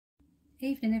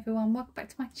Evening everyone, welcome back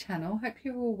to my channel. Hope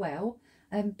you're all well.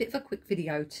 Bit of a quick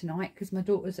video tonight because my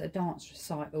daughter's at a dance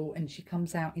recital and she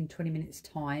comes out in 20 minutes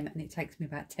time and it takes me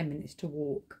about 10 minutes to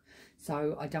walk,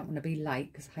 so I don't want to be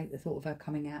late because I hate the thought of her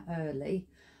coming out early.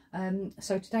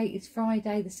 So today is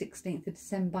Friday the 16th of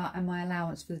December and my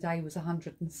allowance for the day was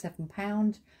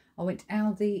 £107. I went to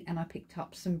Aldi and I picked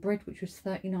up some bread which was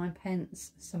 39p,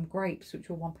 some grapes which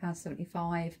were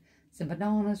 £1.75, some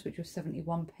bananas which was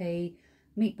 71p,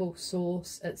 meatball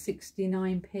sauce at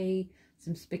 69p,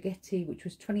 some spaghetti which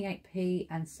was 28p,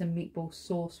 and some meatball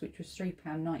sauce which was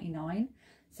 £3.99.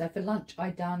 So for lunch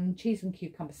I done cheese and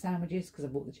cucumber sandwiches because I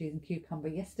bought the cheese and cucumber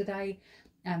yesterday,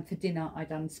 and for dinner I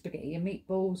done spaghetti and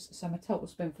meatballs. So my total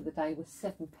spend for the day was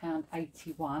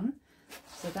 £7.81.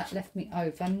 So that left me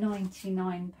over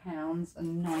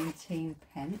 £99.19.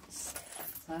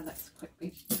 So let's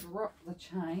quickly drop the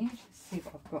change. Let's see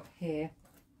what I've got here.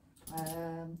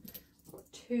 I've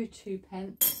got two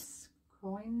 2p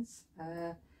coins,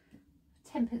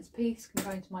 10p piece can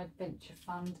go into my venture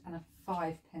fund, and a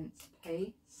 5p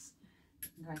piece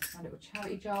can go into my little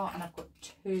charity jar, and I've got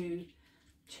two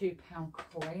 £2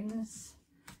 coins.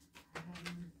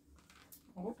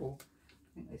 Oh, I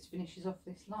think this finishes off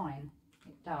this line.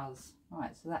 It does.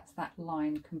 Right, so that's that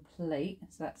line complete.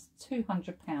 So that's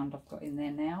 £200 I've got in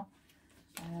there now.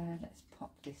 Let's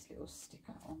pop this little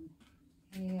sticker on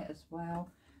here as well.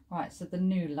 Right, so the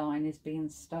new line is being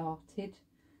started.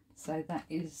 So that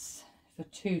is for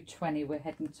 220 we're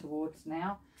heading towards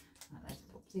now. Right, let's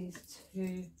put these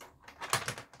two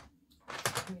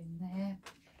in there.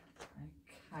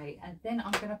 Okay, and then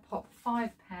I'm going to pop £5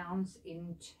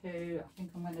 into, I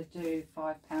think I'm going to do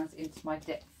 £5 into my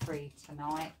debt free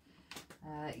tonight.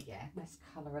 Yeah, let's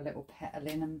colour a little petal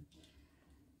in and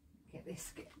get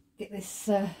this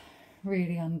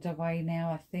really underway now.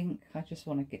 I think I just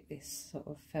want to get this sort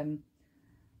of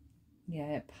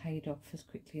yeah, paid off as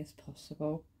quickly as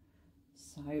possible.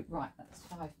 So right, that's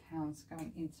 £5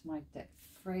 going into my debt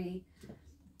free.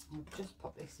 I'll just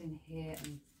pop this in here,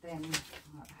 and then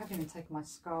I haven't even taken my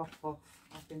scarf off,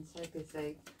 I've been so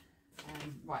busy.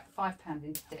 Right, £5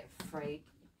 into debt free,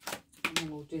 and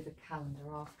then we'll do the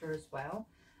calendar after as well.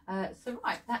 So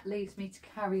right, that leaves me to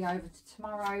carry over to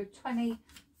tomorrow. 20,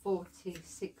 40,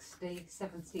 60,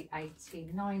 70,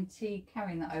 80, 90.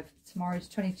 Carrying that over to tomorrow's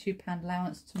 £22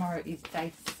 allowance. Tomorrow is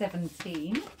day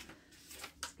 17.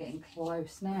 It's getting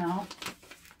close now.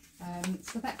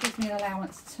 So that gives me an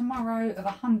allowance tomorrow of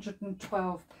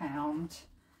 £112.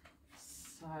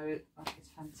 So that is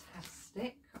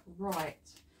fantastic. Right,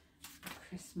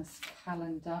 Christmas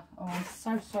calendar. Oh, I'm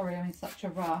so sorry I'm in such a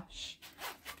rush.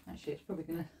 Actually, it's probably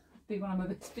going to be one of my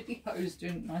best videos,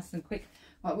 doing it nice and quick.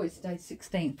 Right, well, it's today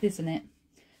 16th, isn't it?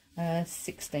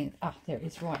 16th. Ah, there it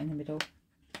is, right in the middle.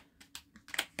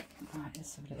 Right,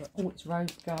 let's have a little. Oh, it's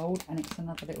rose gold, and it's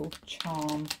another little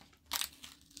charm. I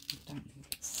don't think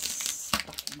it's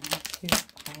stuck in there too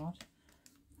hard.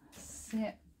 That's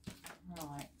it.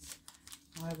 Right,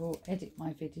 I will edit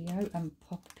my video and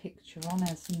pop a picture on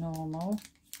as normal.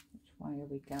 Which way are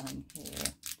we going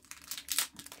here?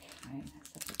 Okay,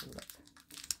 let's have a look.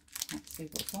 Let's see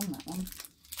what's on that one.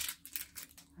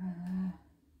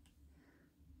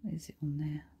 What is it on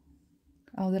there?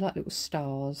 Oh, they're like little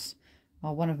stars.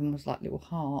 Oh, one of them was like little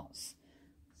hearts.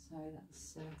 So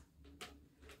that's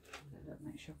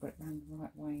make sure I've got it round the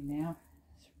right way now.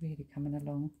 It's really coming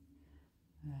along.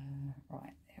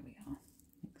 Right, there we are.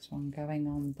 Next one going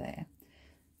on there.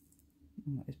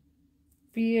 Oh, it's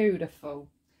beautiful.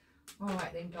 All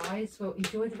right then, guys. Well,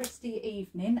 enjoy the rest of your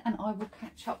evening, and I will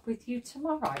catch up with you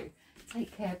tomorrow.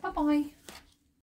 Take care. Bye bye.